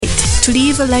to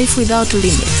live a life without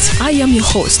limits. I am your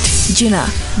host, Gina.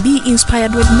 Be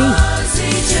inspired with me.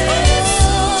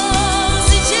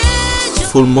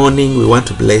 Full morning, we want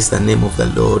to bless the name of the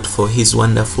Lord for his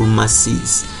wonderful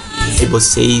mercies. The Bible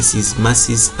says his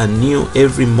mercies are new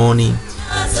every morning.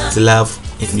 His love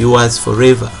endures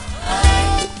forever.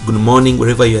 Good morning,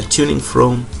 wherever you are tuning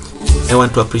from. I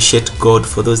want to appreciate God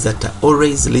for those that are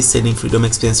always listening Freedom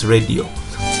Experience Radio.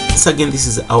 Once again, this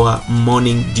is our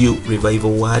morning dew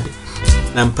revival word.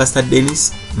 I'm Pastor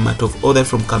Dennis Matov, author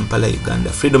from Kampala, Uganda,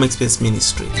 Freedom Experience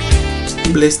Ministry.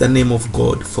 Bless the name of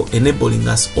God for enabling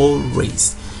us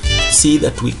always to see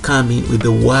that we come in with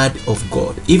the word of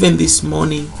God. Even this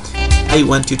morning, I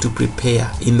want you to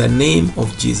prepare in the name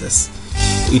of Jesus.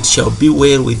 It shall be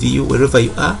well with you wherever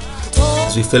you are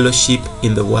as we fellowship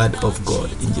in the word of God.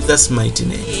 In Jesus' mighty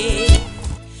name.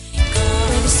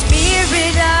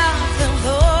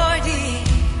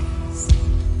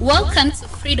 Welcome to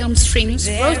Freedom Streams,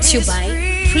 brought to you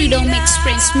by Freedom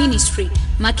Experience Ministry,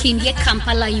 Makindye,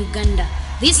 Kampala, Uganda.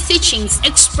 These teachings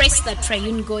express the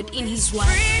triune God in His Word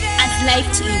as life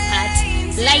to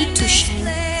impart, light to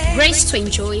shine, grace to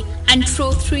enjoy, and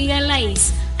truth to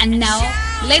realize. And now,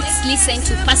 let's listen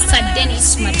to Pastor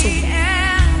Dennis Matov.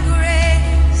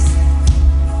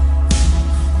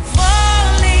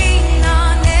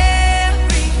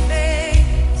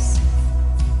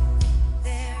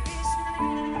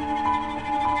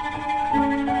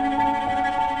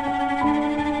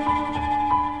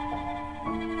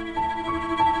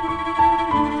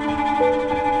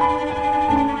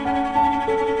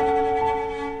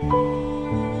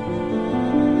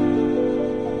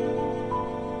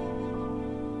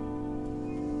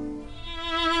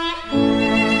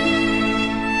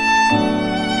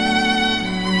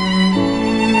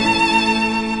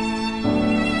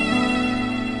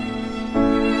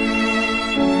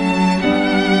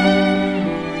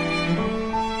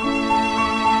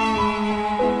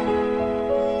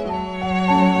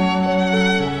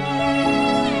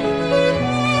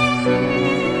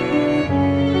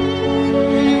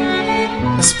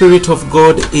 The Spirit of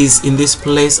God is in this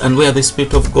place, and where the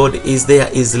Spirit of God is, there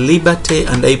is liberty.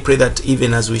 And I pray that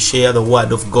even as we share the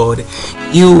word of God,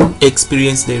 you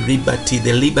experience the liberty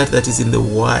that is in the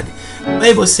word. The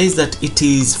Bible says that it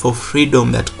is for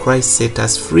freedom that Christ set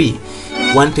us free.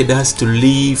 He wanted us to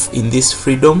live in this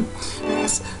freedom.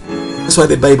 That's why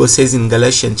the Bible says in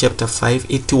Galatians chapter 5,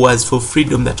 it was for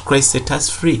freedom that Christ set us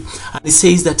free. And it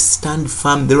says that stand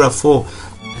firm, therefore,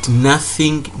 that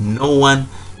nothing, no one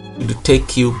to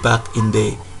take you back in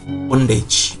the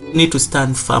bondage. You need to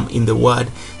stand firm in the word,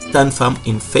 stand firm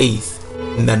in faith,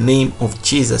 in the name of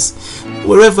Jesus.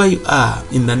 Wherever you are,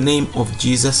 in the name of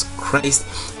Jesus Christ,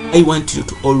 I want you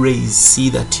to always see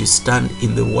that you stand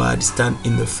in the word, stand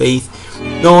in the faith.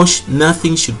 No,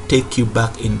 nothing should take you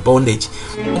back in bondage.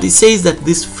 But it says that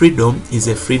this freedom is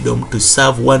a freedom to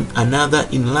serve one another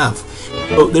in love.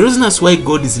 So the reason that's why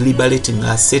God is liberating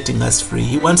us, setting us free,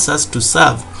 He wants us to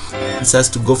serve. It's us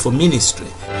to go for ministry.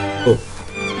 So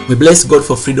we bless God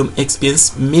for Freedom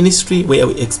Experience Ministry, where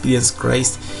we experience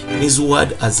Christ in His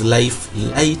word as life,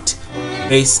 light,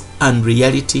 grace, and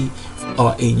reality for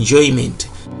our enjoyment.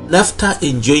 And after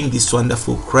enjoying this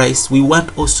wonderful Christ, we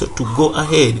want also to go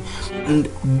ahead and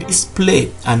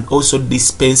display and also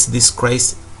dispense this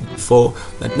Christ for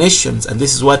the nations, and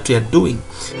this is what we are doing.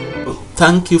 So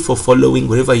thank you for following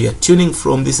wherever you are tuning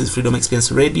from. This is Freedom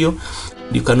Experience Radio.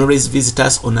 You can always visit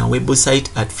us on our website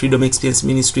at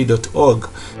freedomexperienceministry.org.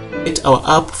 Get our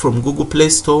app from Google Play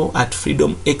Store at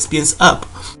Freedom Experience app.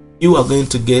 You are going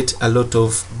to get a lot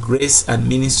of grace and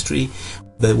ministry,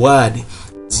 the word,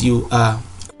 as you are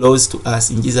close to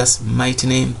us in Jesus' mighty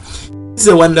name. This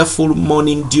is a wonderful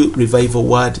morning dew revival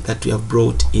word that we have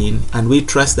brought in, and we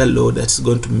trust the Lord that is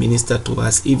going to minister to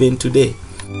us even today.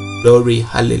 Glory,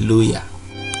 hallelujah.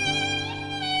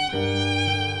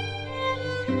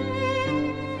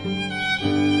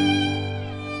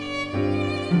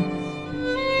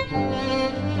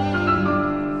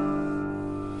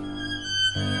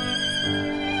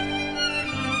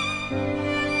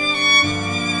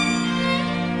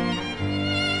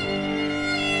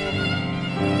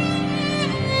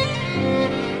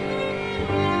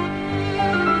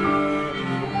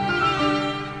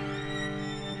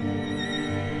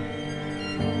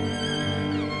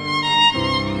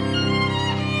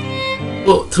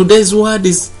 So today's word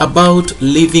is about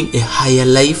living a higher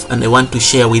life, and I want to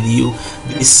share with you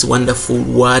this wonderful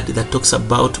word that talks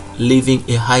about living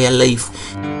a higher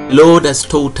life. Lord has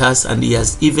taught us, and He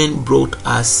has even brought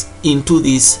us into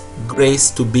this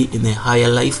grace to be in a higher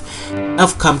life.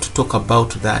 I've come to talk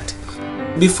about that.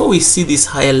 Before we see this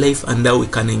higher life and how we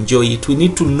can enjoy it, we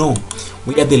need to know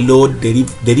where the Lord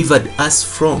delivered us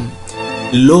from.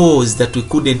 Laws that we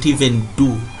couldn't even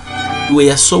do. We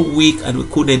were so weak and we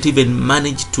couldn't even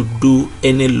manage to do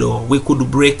any law. We could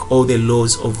break all the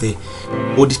laws of the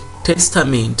Old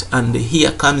Testament, and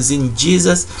here comes in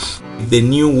Jesus, the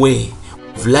new way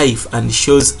of life, and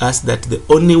shows us that the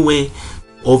only way to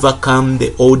overcome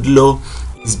the old law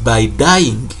is by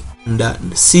dying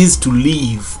and cease to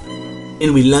live.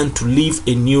 And we learn to live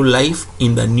a new life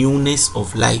in the newness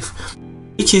of life,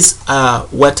 which is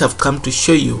what I've come to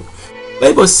show you.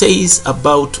 Bible says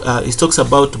about, it talks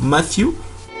about Matthew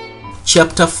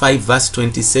chapter 5 verse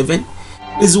 27.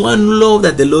 There's one law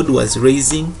that the Lord was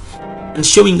raising and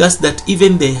showing us that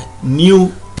even the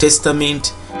New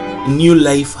Testament, new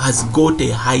life has got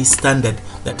a high standard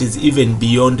that is even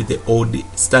beyond the old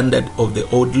standard of the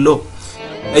old law.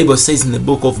 Bible says in the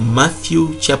book of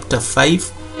Matthew chapter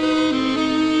 5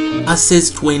 verses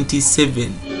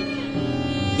 27.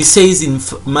 It says in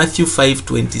Matthew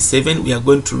 5:27, we are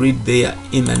going to read there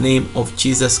in the name of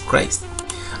Jesus Christ.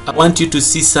 I want you to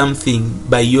see something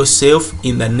by yourself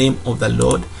in the name of the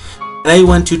Lord. And I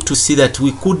want you to see that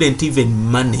we couldn't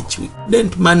even manage. We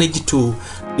couldn't manage to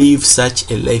live such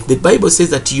a life. The Bible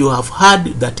says that you have heard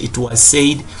that it was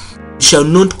said, you shall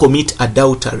not commit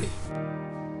adultery.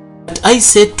 But I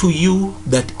said to you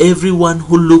that everyone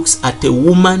who looks at a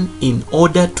woman in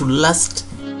order to lust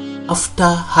after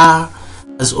her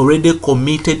has already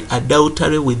committed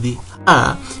adultery with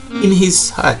her in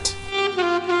his heart.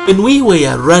 When we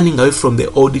were running away from the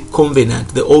old covenant,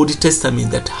 the Old Testament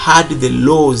that had the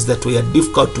laws that were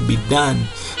difficult to be done,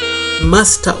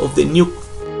 master of the New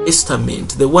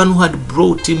Testament, the one who had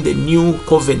brought in the new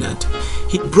covenant,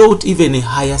 he brought even a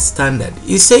higher standard.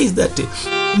 He says that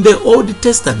in the Old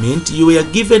Testament you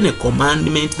were given a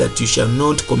commandment that you shall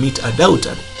not commit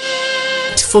adultery.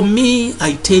 For me,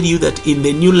 I tell you that in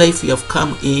the new life we have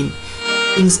come in,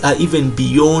 things are even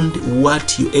beyond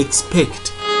what you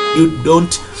expect.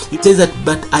 It says that,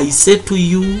 but I say to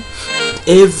you, that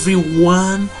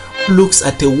everyone who looks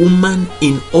at a woman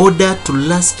in order to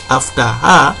lust after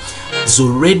her has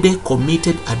already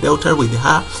committed adultery with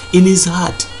her in his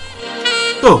heart.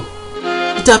 So,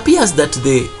 it appears that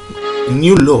the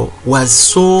new law was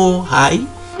so high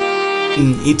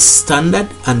in its standard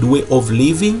and way of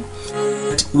living,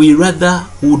 we rather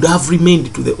would have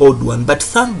remained to the old one. But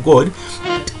thank God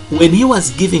that when he was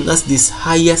giving us this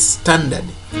higher standard,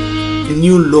 the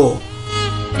new law,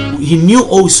 he knew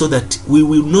also that we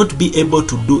will not be able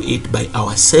to do it by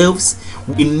ourselves.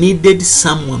 We needed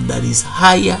someone that is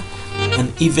higher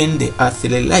than even the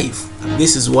earthly life. And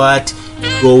this is what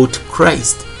brought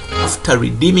Christ. After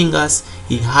redeeming us,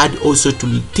 he had also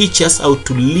to teach us how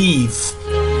to live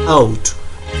out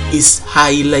his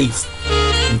high life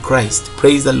in Christ.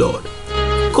 Praise the Lord.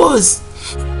 Because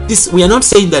this, we are not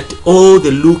saying that all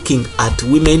the looking at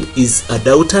women is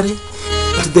adultery,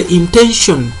 but the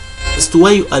intention as to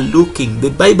why you are looking. The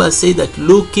Bible says that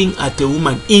looking at a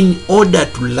woman in order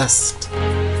to lust.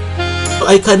 So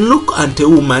I can look at a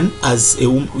woman as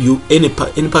any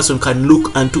person can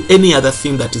look unto any other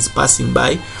thing that is passing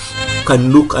by. You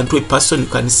can look unto a person, you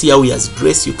can see how he has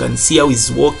dressed, you can see how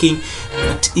he's walking.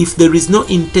 But if there is no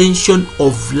intention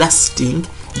of lusting,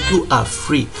 you are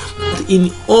free.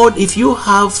 But if you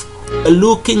have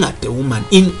looking at a woman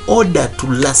in order to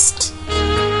lust,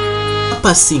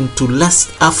 purposing to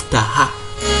lust after her,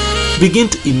 begin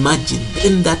to imagine,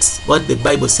 then that's what the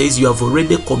Bible says, you have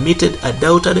already committed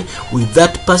adultery with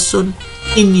that person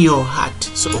in your heart.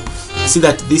 So see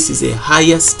that this is a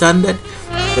higher standard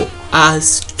for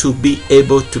us to be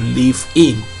able to live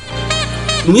in.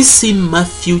 When we see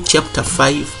Matthew chapter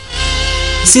 5,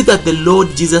 we see that the Lord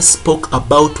Jesus spoke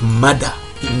about murder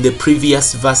in the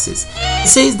previous verses. He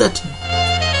says that,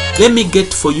 let me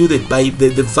get for you the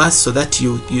verse so that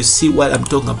you see what I'm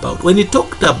talking about. When he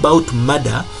talked about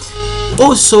murder,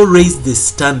 also raised the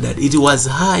standard. It was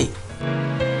high.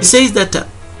 He says that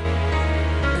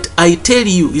I tell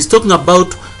you, he's talking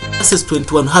about verses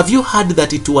 21. Have you heard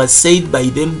that it was said by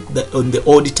them that on the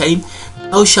old time,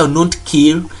 thou shalt not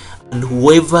kill, and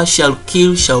whoever shall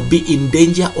kill shall be in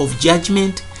danger of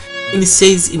judgment? And it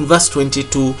says in verse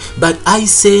 22, but I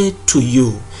say unto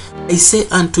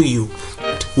you,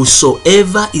 that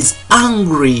whosoever is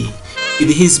angry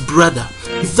with his brother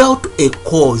without a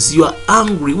cause, you are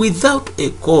angry without a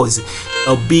cause,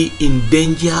 shall be in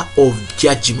danger of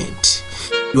judgment.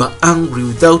 You are angry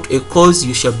without a cause,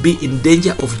 you shall be in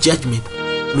danger of judgment.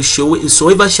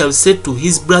 Whosoever shall say to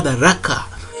his brother, Raka,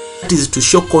 that is to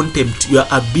show contempt, you are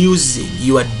abusing,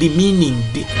 you are demeaning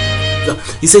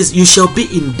He says, you shall be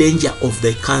in danger of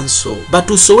the council, but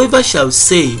whosoever shall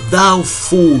say, thou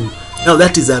fool, now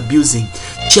that is abusing,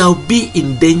 shall be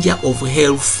in danger of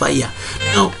hellfire.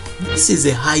 Now, this is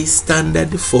a high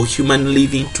standard for human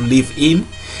living to live in.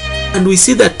 And we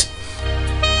see that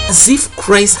as if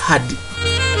Christ had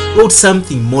wrote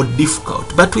something more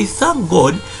difficult. But we thank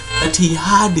God that he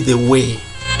had the way.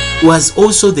 He was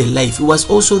also the life. He was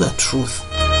also the truth.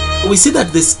 We see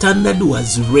that the standard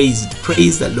was raised.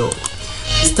 Praise the Lord.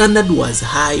 The standard was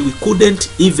high. We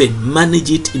couldn't even manage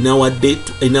it in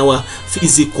our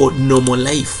physical normal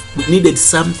life. We needed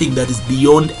something that is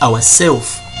beyond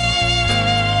ourselves.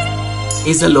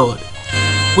 Praise the Lord.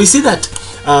 We see that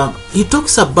he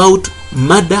talks about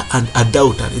murder and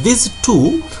adultery. These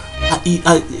two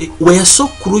were so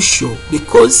crucial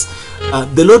because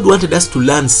the Lord wanted us to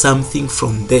learn something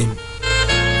from them.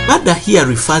 Murder here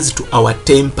refers to our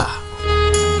temper.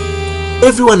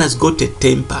 Everyone has got a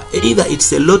temper. Either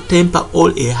it's a low temper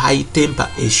or a high temper,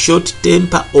 a short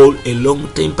temper or a long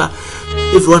temper.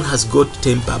 Everyone has got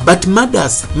temper. But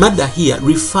murder here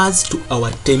refers to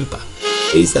our temper.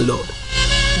 Praise the Lord.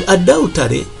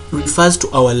 Adultery refers to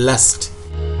our lust.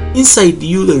 Inside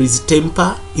you there is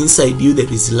temper, inside you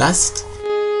there is lust,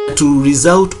 to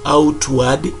result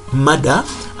outward murder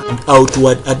and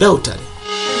outward adultery.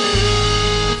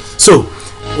 So,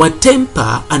 our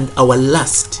temper and our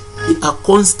lust are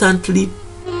constantly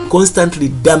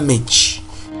damage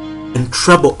and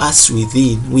trouble us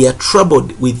within. We are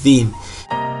troubled within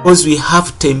because we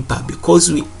have temper, because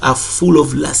we are full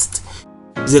of lust.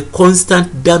 There's a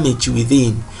constant damage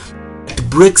within that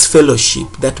breaks fellowship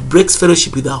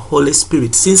with the Holy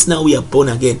Spirit. Since now we are born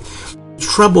again, it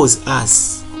troubles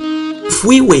us. If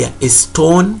we were a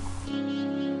stone,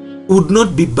 we would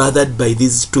not be bothered by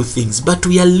these two things. But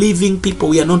we are living people,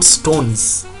 we are not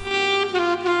stones.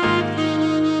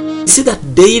 You see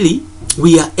that daily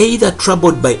we are either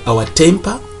troubled by our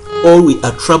temper or we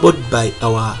are troubled by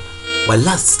our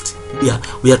lust.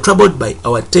 We are troubled by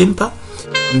our temper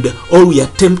or we are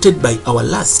tempted by our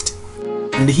lust.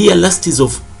 And here lust is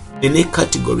of many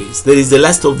categories. There is the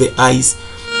lust of the eyes,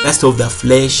 lust of the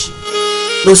flesh,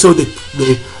 also the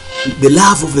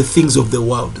love of the things of the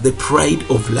world, the pride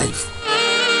of life.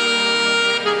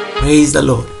 Praise the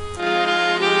Lord.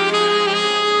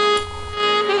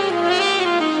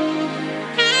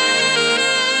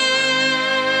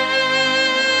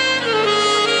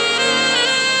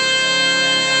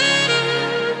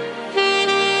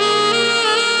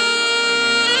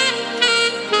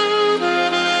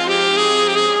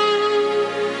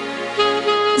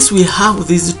 We have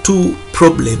these two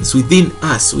problems within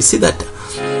us. We see that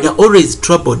we are always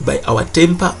troubled by our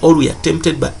temper or we are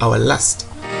tempted by our lust.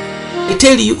 I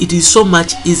tell you, it is so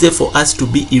much easier for us to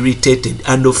be irritated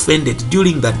and offended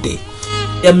during that day.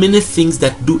 There are many things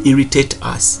that do irritate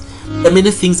us. There are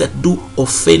many things that do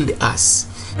offend us.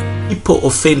 People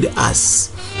offend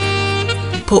us.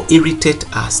 People irritate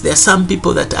us. There are some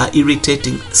people that are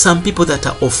irritating, some people that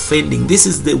are offending. This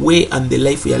is the way and the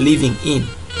life we are living in.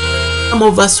 Some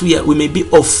of us, we may be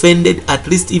offended at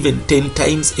least even 10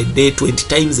 times a day, 20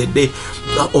 times a day.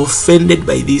 We are offended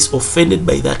by this, offended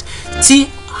by that. See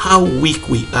how weak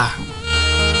we are.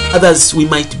 Others, we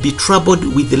might be troubled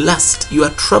with lust. You are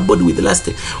troubled with lust.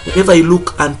 Whenever you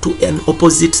look unto an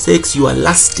opposite sex, you are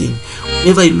lusting.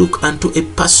 Whenever you look unto a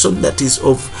person that is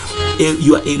of,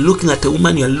 you are looking at a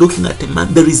woman, you are looking at a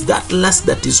man, there is that lust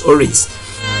that is always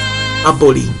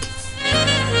bubbling.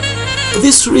 For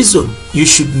this reason, you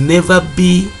should never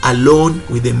be alone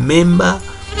with a member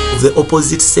of the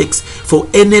opposite sex for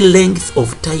any length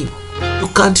of time. You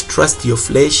can't trust your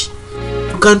flesh.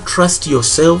 You can't trust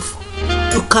yourself.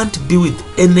 You can't be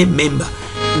with any member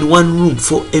in one room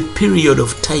for a period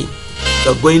of time.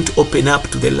 You are going to open up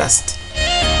to the lust.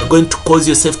 You are going to cause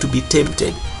yourself to be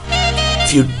tempted.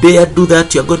 If you dare do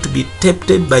that, you are going to be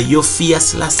tempted by your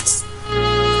fierce lusts.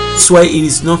 That's why it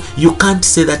is not, you can't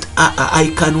say that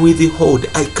I can withhold,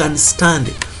 I can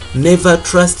stand. Never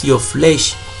trust your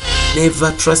flesh.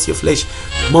 Never trust your flesh.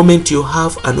 The moment you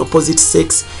have an opposite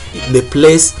sex in the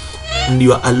place and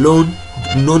you are alone,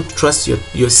 do not trust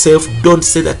yourself. Don't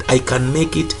say that I can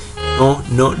make it.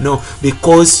 No.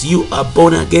 Because you are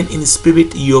born again in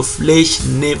spirit, your flesh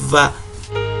never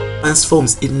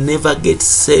transforms. It never gets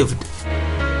saved.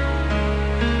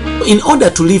 In order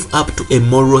to live up to a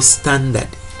moral standard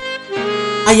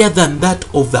higher than that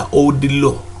of the old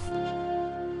law,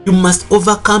 you must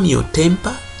overcome your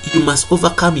temper. You must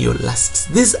overcome your lusts.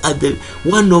 These are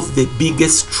one of the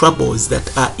biggest troubles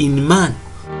that are in man.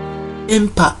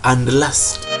 Temper and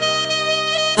lust.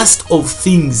 Lust of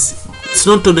things. It's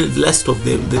not only the lust of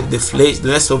the flesh, the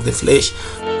lust of the flesh,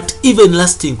 but even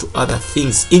lasting to other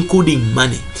things, including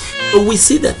money. So we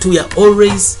see that we are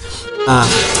always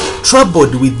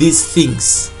troubled with these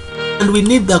things, and we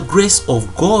need the grace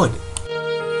of God.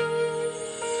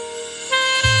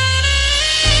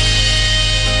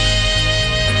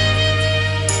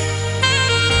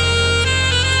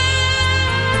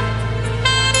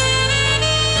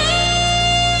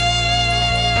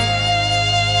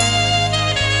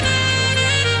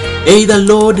 May the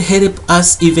Lord help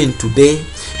us even today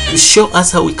to show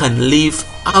us how we can live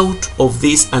out of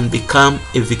this and become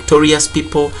a victorious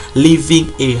people,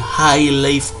 living a high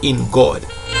life in God.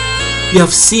 We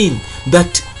have seen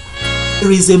that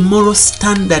there is a moral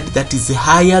standard that is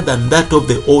higher than that of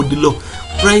the old law.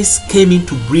 Christ came in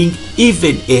to bring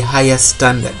even a higher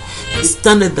standard, a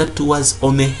standard that was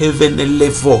on a heavenly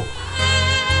level.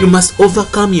 You must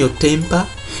overcome your temper.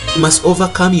 You must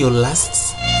overcome your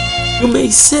lusts. You may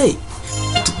say,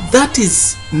 that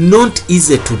is not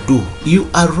easy to do. You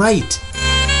are right.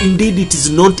 Indeed, it is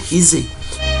not easy.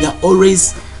 You are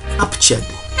always captured.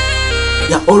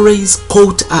 You are always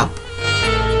caught up.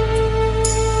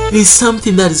 It is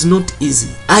something that is not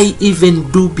easy. I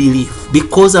even do believe,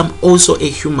 because I'm also a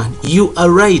human. You are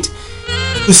right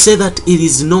to say that it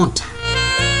is not.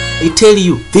 I tell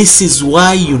you, this is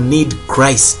why you need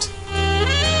Christ.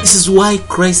 This is why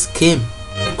Christ came.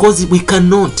 Because we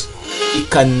cannot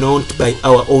by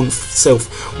our own self.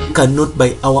 We cannot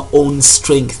by our own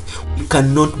strength. We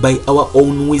cannot by our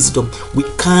own wisdom. We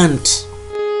can't.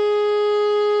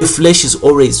 The flesh is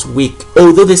always weak,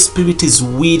 although the spirit is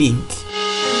willing.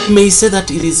 You may say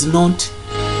that it is not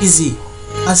easy.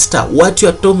 Pastor, what you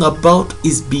are talking about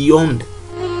is beyond.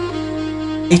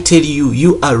 I tell you,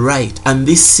 you are right, and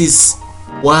this is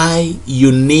why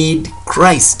you need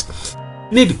Christ.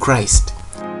 You need Christ.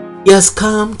 He has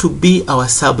come to be our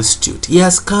substitute. He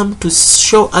has come to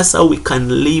show us how we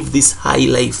can live this high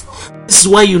life. This is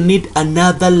why you need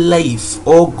another life.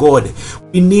 Oh God,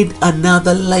 we need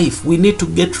another life. We need to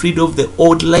get rid of the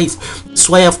old life. That's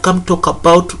why I've come to talk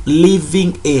about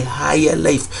living a higher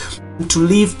life. And to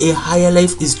live a higher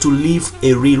life is to live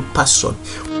a real person.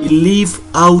 We live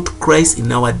out Christ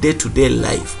in our day-to-day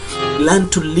life. We learn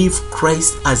to live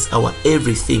Christ as our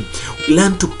everything. We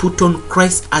learn to put on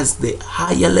Christ as the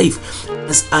higher life,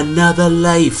 as another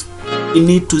life. We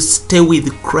need to stay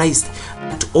with Christ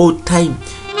at all time,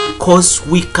 because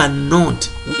we cannot.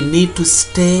 We need to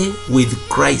stay with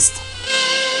Christ.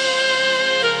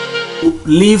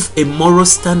 Live a moral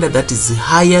standard that is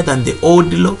higher than the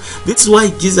old law. This is why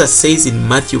Jesus says in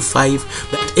Matthew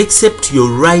 5 that except your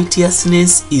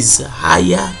righteousness is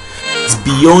higher, is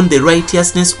beyond the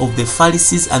righteousness of the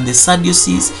Pharisees and the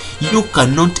Sadducees, you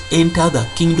cannot enter the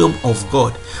kingdom of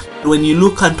God. When you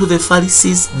look unto the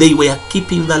Pharisees, they were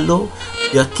keeping the law,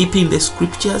 they were keeping the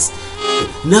scriptures.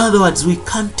 In other words, we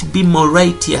can't be more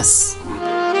righteous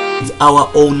with our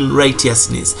own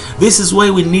righteousness. This is why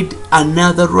we need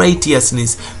another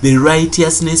righteousness, the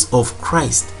righteousness of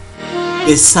Christ,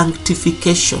 the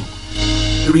sanctification,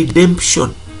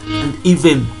 redemption, and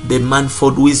even the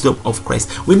manifold wisdom of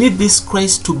Christ. We need this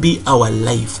Christ to be our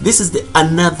life. This is the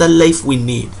another life we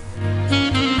need.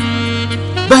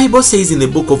 The Bible says in the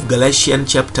book of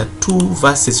Galatians chapter 2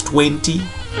 verses 20,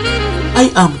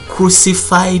 I am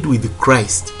crucified with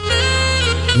Christ.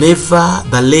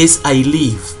 Nevertheless I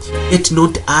live, yet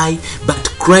not I,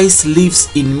 but Christ lives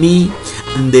in me,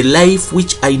 and the life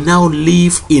which I now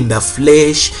live in the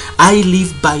flesh, I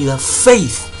live by the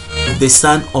faith of the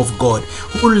Son of God,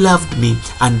 who loved me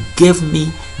and gave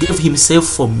himself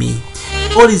for me.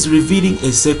 God is revealing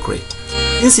a secret.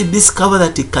 Since he discovered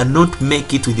that he cannot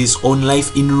make it with his own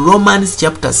life, in Romans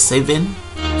chapter 7,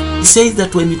 he says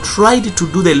that when he tried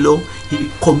to do the law, he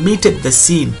committed the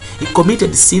sin. He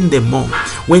committed sin the more.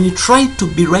 When he tried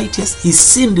to be righteous, he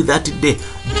sinned that day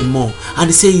the more. And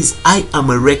he says, I am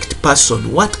a wrecked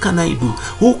person. What can I do?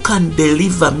 Who can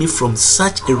deliver me from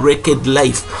such a wrecked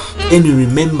life? Then he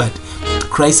remembered that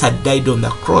Christ had died on the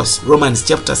cross. Romans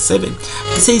chapter 7.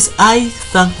 He says, I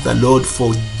thank the Lord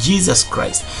for Jesus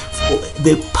Christ, for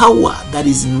the power that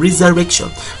is in resurrection,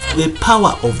 for the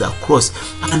power of the cross.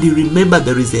 And he remembered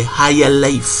there is a higher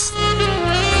life.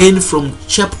 And from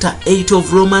chapter 8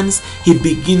 of Romans, he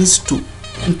begins to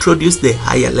introduce the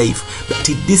higher life that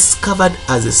he discovered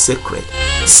as a secret.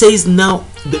 He says now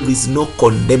there is no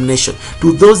condemnation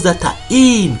to those that are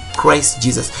in Christ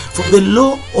Jesus. For the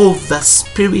law of the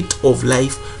Spirit of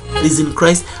life that is in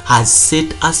Christ has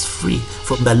set us free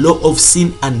from the law of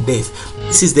sin and death.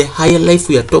 This is the higher life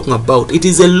we are talking about. It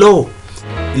is a law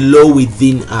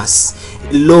within us,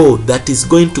 a law that is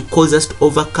going to cause us to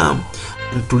overcome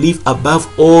and to live above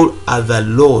all other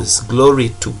laws.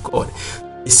 Glory to God.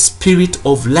 The Spirit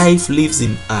of life lives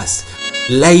in us.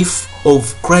 Life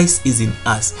of Christ is in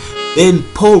us. Then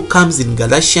Paul comes in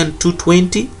Galatians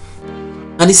 2:20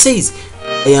 and he says,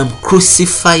 I am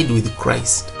crucified with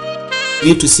Christ. We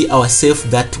need to see ourselves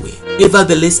that way.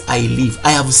 Nevertheless, I live.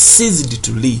 I have ceased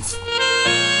to live.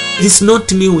 It is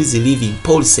not me who is living,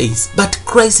 Paul says, but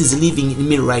Christ is living in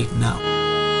me right now.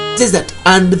 He says that,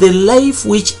 and the life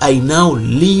which I now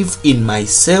live in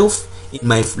myself, in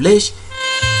my flesh,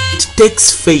 it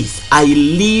takes faith. I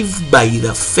live by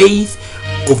the faith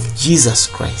of Jesus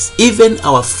Christ. Even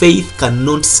our faith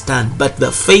cannot stand, but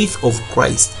the faith of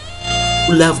Christ,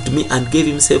 who loved me and gave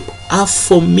himself up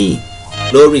for me.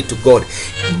 Glory to God.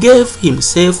 He gave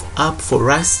himself up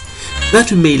for us,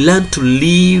 that we may learn to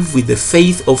live with the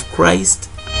faith of Christ,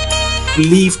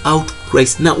 live out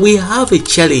Christ. Now we have a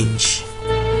challenge.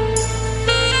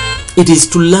 It is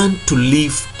to learn to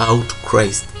live out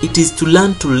Christ. It is to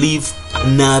learn to live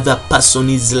another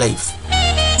person's life.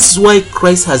 This is why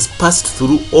Christ has passed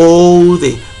through all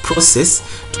the process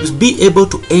to be able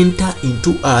to enter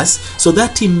into us, so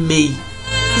that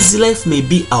his life may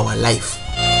be our life.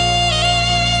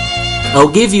 I'll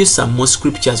give you some more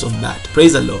scriptures on that.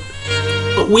 Praise the Lord.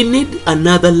 But we need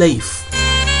another life.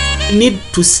 We need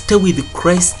to stay with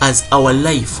Christ as our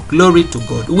life. Glory to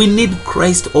God. We need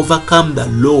Christ to overcome the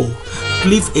law, to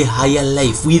live a higher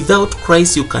life. Without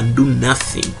Christ, you can do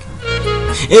nothing.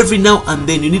 Every now and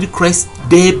then, you need Christ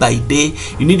day by day.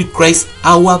 You need Christ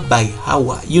hour by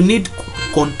hour. You need to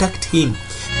contact him.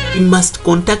 You must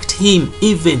contact him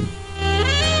even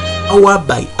hour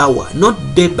by hour,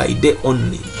 not day by day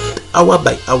only, but hour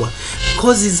by hour,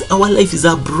 because our life is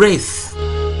a breath.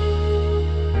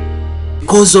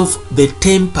 Because of the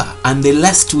temper and the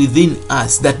lust within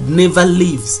us that never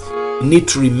leaves, we need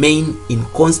to remain in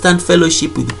constant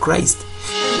fellowship with Christ.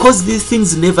 Because these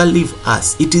things never leave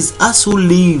us, it is us who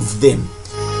leave them.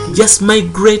 We just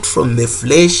migrate from the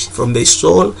flesh, from the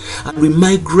soul, and we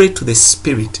migrate to the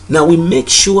spirit. Now we make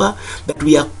sure that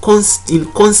we are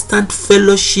in constant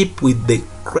fellowship with the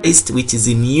Christ which is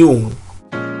in you,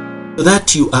 so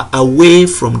that you are away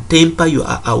from temper, you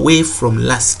are away from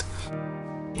lust.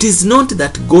 It is not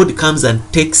that God comes and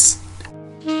takes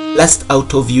lust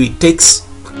out of you, it takes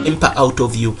temper out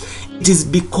of you. It is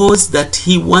because that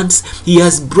he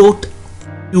has brought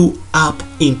you up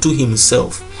into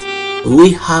himself.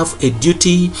 We have a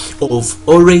duty of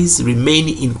always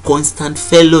remaining in constant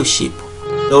fellowship.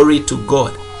 Glory to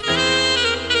God.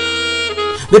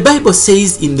 The Bible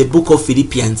says in the book of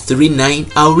Philippians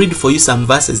 3:9, I'll read for you some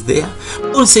verses there.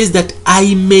 Paul says that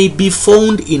I may be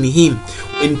found in him.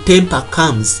 When temper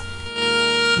comes,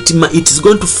 it is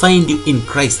going to find you in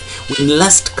Christ. When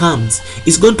lust comes,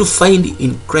 it's going to find you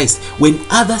in Christ. When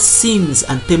other sins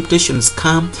and temptations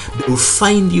come, they will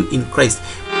find you in Christ.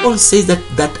 Paul says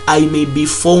that I may be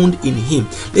found in him.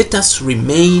 Let us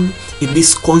remain in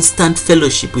this constant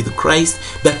fellowship with Christ,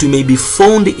 that we may be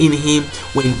found in him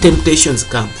when temptations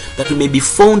come, that we may be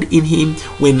found in him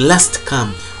when lust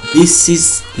comes. This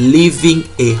is living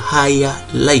a higher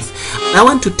life. And I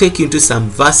want to take you into some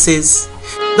verses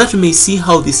that we may see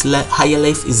how this higher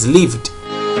life is lived.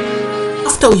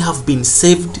 After we have been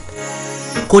saved,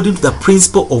 according to the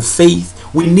principle of faith,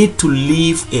 we need to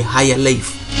live a higher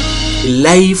life. A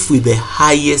life with the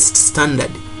highest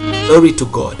standard. Glory to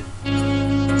God.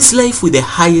 This life with the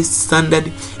highest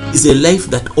standard is a life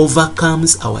that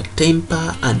overcomes our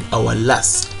temper and our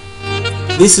lust.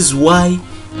 This is why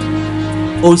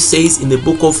Paul says in the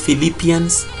book of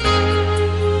Philippians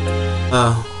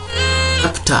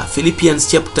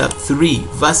chapter 3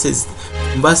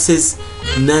 verses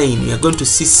 9. We are going to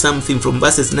see something from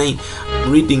verses 9.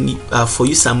 I'm reading for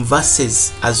you some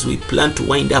verses as we plan to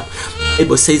wind up. The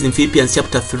Bible says in Philippians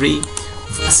chapter 3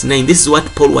 verse 9, this is what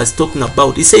Paul was talking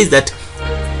about. He says that,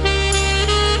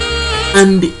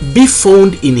 and be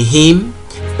found in him,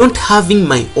 not having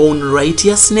my own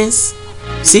righteousness.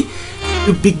 See,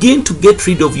 you begin to get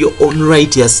rid of your own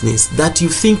righteousness, that you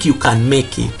think you can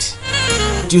make it,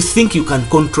 that you think you can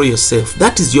control yourself.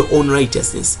 That is your own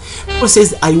righteousness. Paul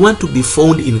says, I want to be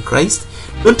found in Christ,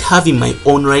 not having my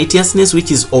own righteousness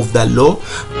which is of the law,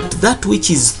 but that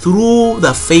which is through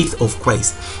the faith of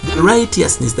Christ, the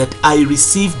righteousness that I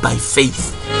receive by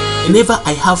faith. Whenever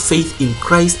I have faith in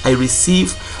Christ, I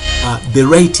receive the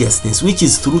righteousness which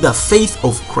is through the faith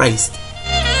of Christ,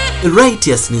 the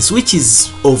righteousness which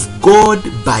is of God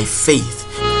by faith.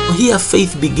 Here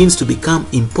faith begins to become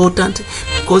important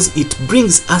because it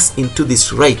brings us into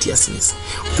this righteousness.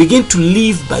 We begin to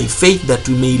live by faith that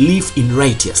we may live in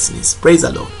righteousness. Praise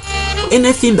the Lord.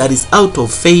 Anything that is out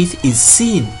of faith is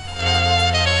sin.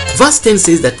 Verse 10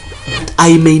 says that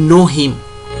I may know him.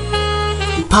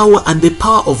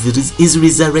 power of his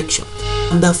resurrection,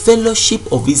 and the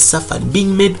fellowship of his suffering,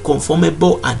 being made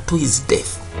conformable unto his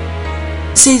death.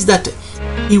 It says that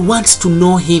he wants to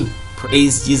know him.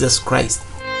 Praise Jesus Christ.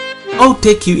 I'll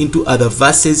take you into other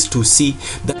verses to see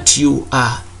that you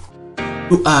are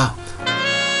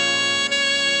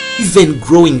even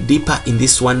growing deeper in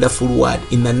this wonderful word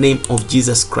in the name of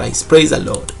Jesus Christ. Praise the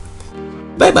Lord.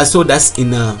 Bible told us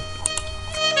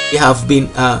we have been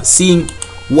seeing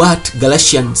what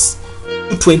Galatians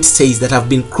 2:20 says, that have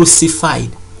been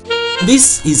crucified.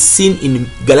 This is seen in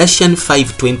Galatians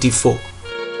 5:24.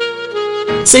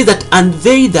 It says that, and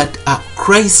they that are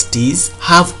Christ's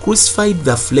have crucified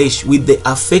the flesh with the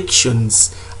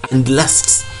affections and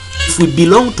lusts. If we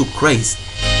belong to Christ,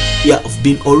 we have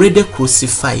been already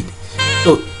crucified.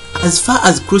 So as far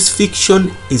as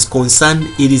crucifixion is concerned,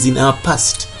 it is in our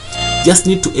past. Just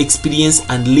need to experience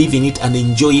and live in it and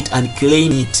enjoy it and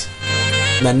claim it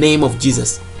in the name of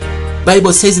Jesus.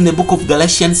 Bible says in the book of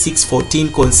Galatians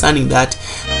 6:14 concerning that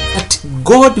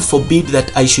God forbid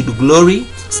that I should glory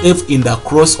save in the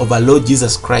cross of our Lord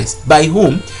Jesus Christ, by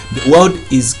whom the world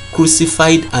is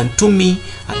crucified unto me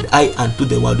and I unto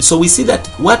the world. So we see that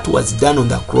what was done on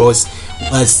the cross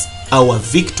was our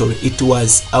victory. It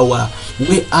was our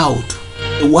way out.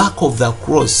 The work of the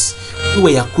cross.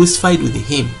 We were crucified with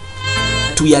him.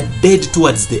 We are dead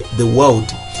towards the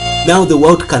world. Now the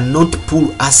world cannot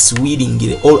pull us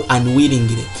willingly or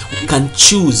unwillingly. We can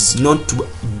choose not to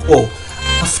go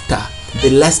after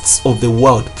the lusts of the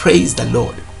world. Praise the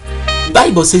Lord. The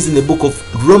Bible says in the book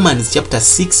of Romans chapter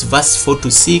 6 verse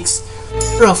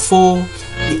 4-6, therefore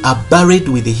we are buried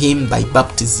with him by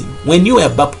baptism. When you were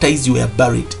baptized, you were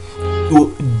buried.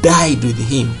 You died with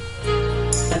him.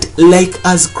 But like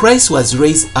as Christ was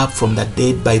raised up from the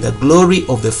dead by the glory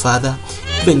of the Father,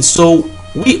 even so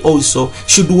we also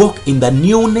should walk in the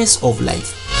newness of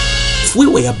life. If we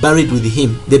were buried with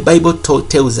him, the Bible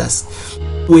tells us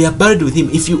we are buried with him.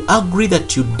 If you agree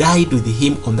that you died with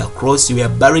him on the cross, you are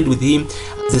buried with him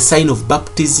as a sign of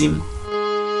baptism,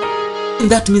 and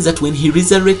that means that when he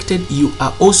resurrected, you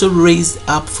are also raised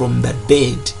up from the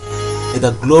dead by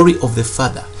the glory of the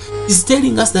Father. He's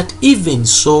telling us that even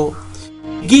so,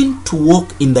 begin to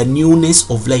walk in the newness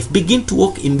of life. Begin to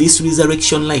walk in this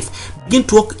resurrection life. Begin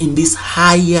to walk in this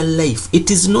higher life.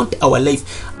 It is not our life.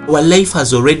 Our life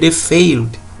has already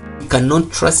failed. We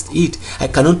cannot trust it. I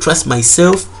cannot trust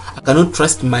myself. I cannot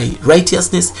trust my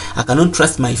righteousness. I cannot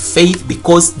trust my faith,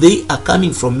 because they are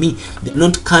coming from me. They're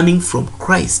not coming from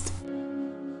Christ.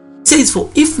 It says, for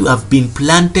if you have been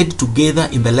planted together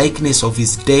in the likeness of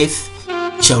his death,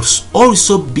 shall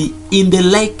also be in the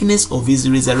likeness of his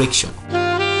resurrection.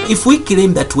 If we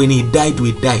claim that when he died,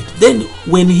 we died, then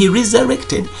when he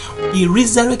resurrected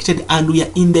and we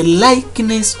are in the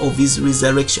likeness of his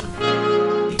resurrection.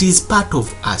 It is part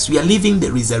of us. We are living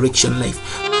the resurrection life.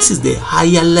 This is the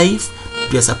higher life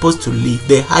we are supposed to live.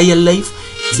 The higher life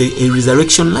is a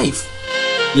resurrection life.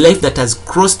 Life that has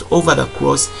crossed over the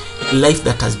cross, a life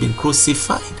that has been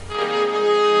crucified.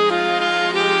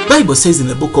 The Bible says in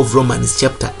the book of Romans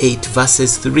chapter 8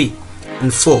 verses 3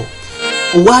 and 4,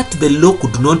 what the law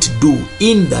could not do,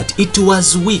 in that it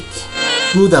was weak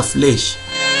through the flesh.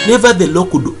 Never the law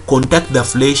could contact the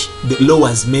flesh, the law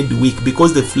was made weak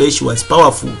because the flesh was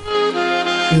powerful.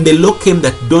 And the law came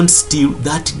that don't steal.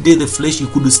 That day the flesh, you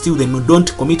could steal them. No,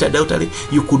 don't commit adultery,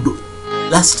 you could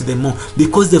lust them more,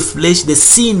 because the flesh, the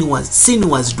sin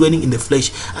was dwelling in the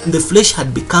flesh, and the flesh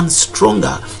had become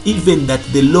stronger, even that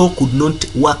the law could not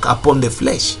work upon the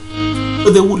flesh.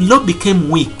 So the law became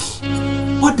weak.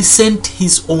 God sent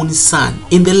his own son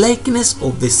in the likeness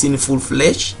of the sinful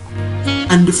flesh,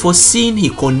 and for sin he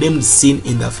condemned sin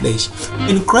in the flesh.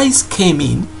 When Christ came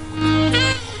in,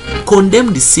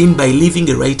 condemned sin by living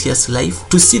a righteous life,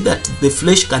 to see that the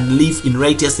flesh can live in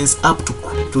righteousness up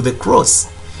to the cross.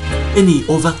 Then he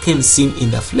overcame sin in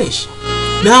the flesh.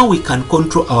 Now we can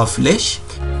control our flesh.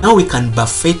 Now we can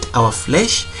buffet our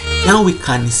flesh. Now we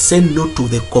can say no to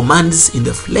the commands in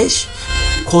the flesh,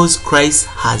 because Christ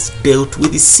has dealt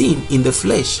with the sin in the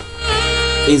flesh.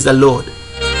 Praise the Lord.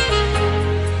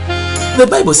 The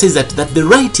Bible says that the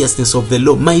righteousness of the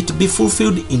law might be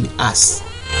fulfilled in us,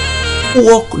 who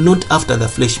walk not after the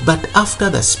flesh but after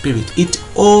the Spirit. It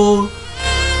all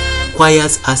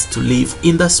requires us to live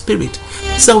in the Spirit.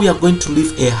 This is how we are going to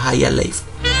live a higher life.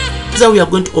 This is how we are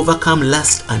going to overcome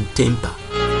lust and temper.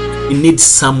 We need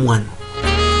someone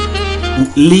who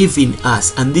live in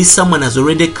us, and this someone has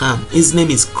already come. His name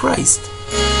is Christ.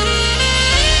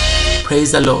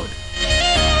 Praise the Lord.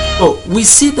 So we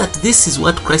see that this is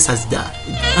what Christ has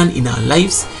done in our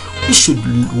lives. We should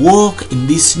walk in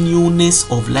this newness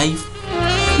of life,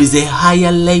 There is a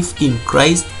higher life in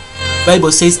Christ. The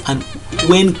Bible says, and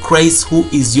when Christ, who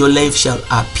is your life, shall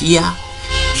appear,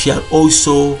 shall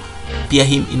also appear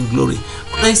him in glory.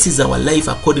 Christ is our life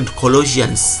according to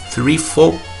Colossians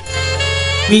 3:4.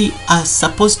 We are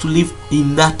supposed to live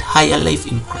in that higher life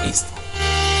in Christ.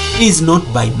 It is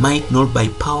not by might nor by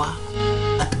power,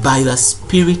 but by the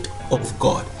Spirit of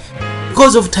God.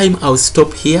 Because of time, I'll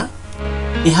stop here.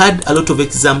 We had a lot of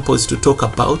examples to talk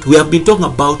about. We have been talking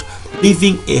about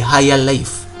living a higher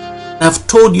life. I've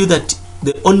told you that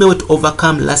the only way to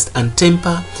overcome lust and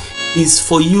temper is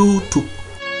for you to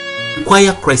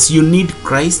acquire Christ. You need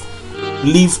Christ,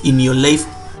 live in your life,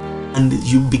 and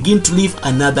you begin to live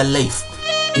another life,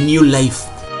 a new life.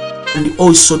 And you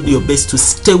also do your best to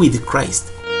stay with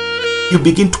Christ. You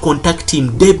begin to contact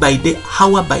him day by day,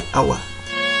 hour by hour.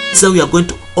 So we are going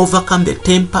to overcome the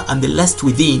temper and the lust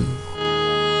within.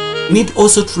 We need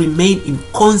also to remain in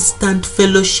constant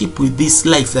fellowship with this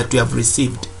life that we have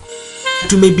received,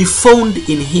 that we may be found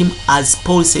in him, as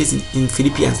Paul says in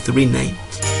Philippians 3:9.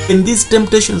 When these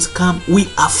temptations come, we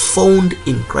are found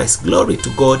in Christ. Glory to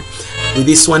God. With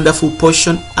this wonderful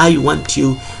portion, I want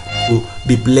you to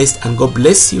be blessed, and God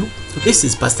bless you. This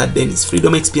is Pastor Dennis,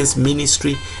 Freedom Experience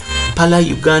Ministry, Kampala,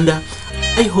 Uganda.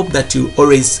 I hope that you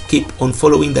always keep on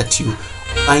following, that you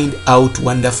find out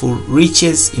wonderful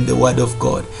riches in the Word of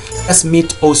God. Let's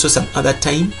meet also some other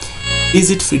time.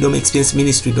 Visit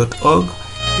freedomexperienceministry.org.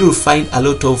 You will find a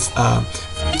lot of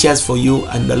features for you,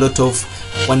 and a lot of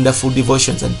wonderful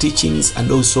devotions and teachings,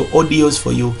 and also audios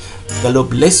for you. The Lord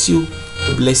bless you.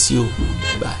 God bless you.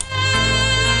 Bye.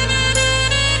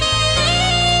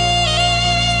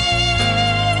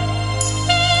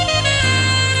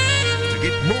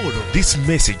 More of this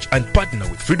message and partner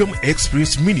with Freedom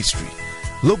Experience Ministry,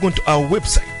 log on to our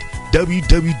website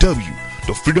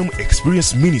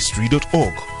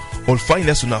www.freedomexperienceministry.org, or find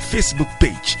us on our Facebook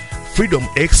page, Freedom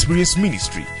Experience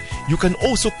Ministry. You can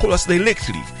also call us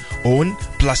directly on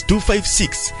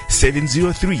 +256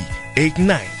 703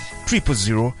 89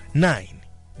 0009.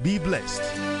 Be blessed.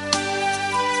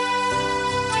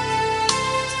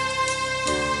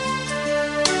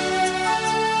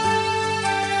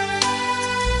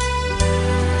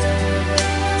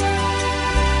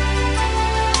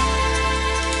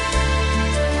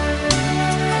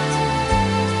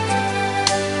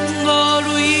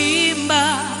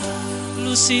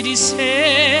 Lusirise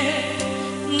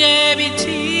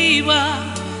nebitiwa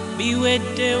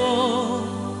biweddewo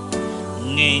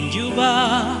ngenjuba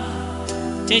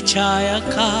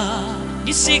techayaka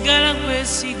gisigala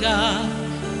kwesiga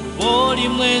boli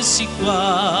mwesigwa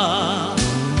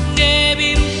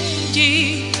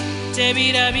nebirungi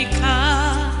tebirabika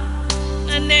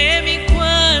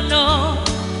n'emikwano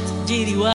giriwa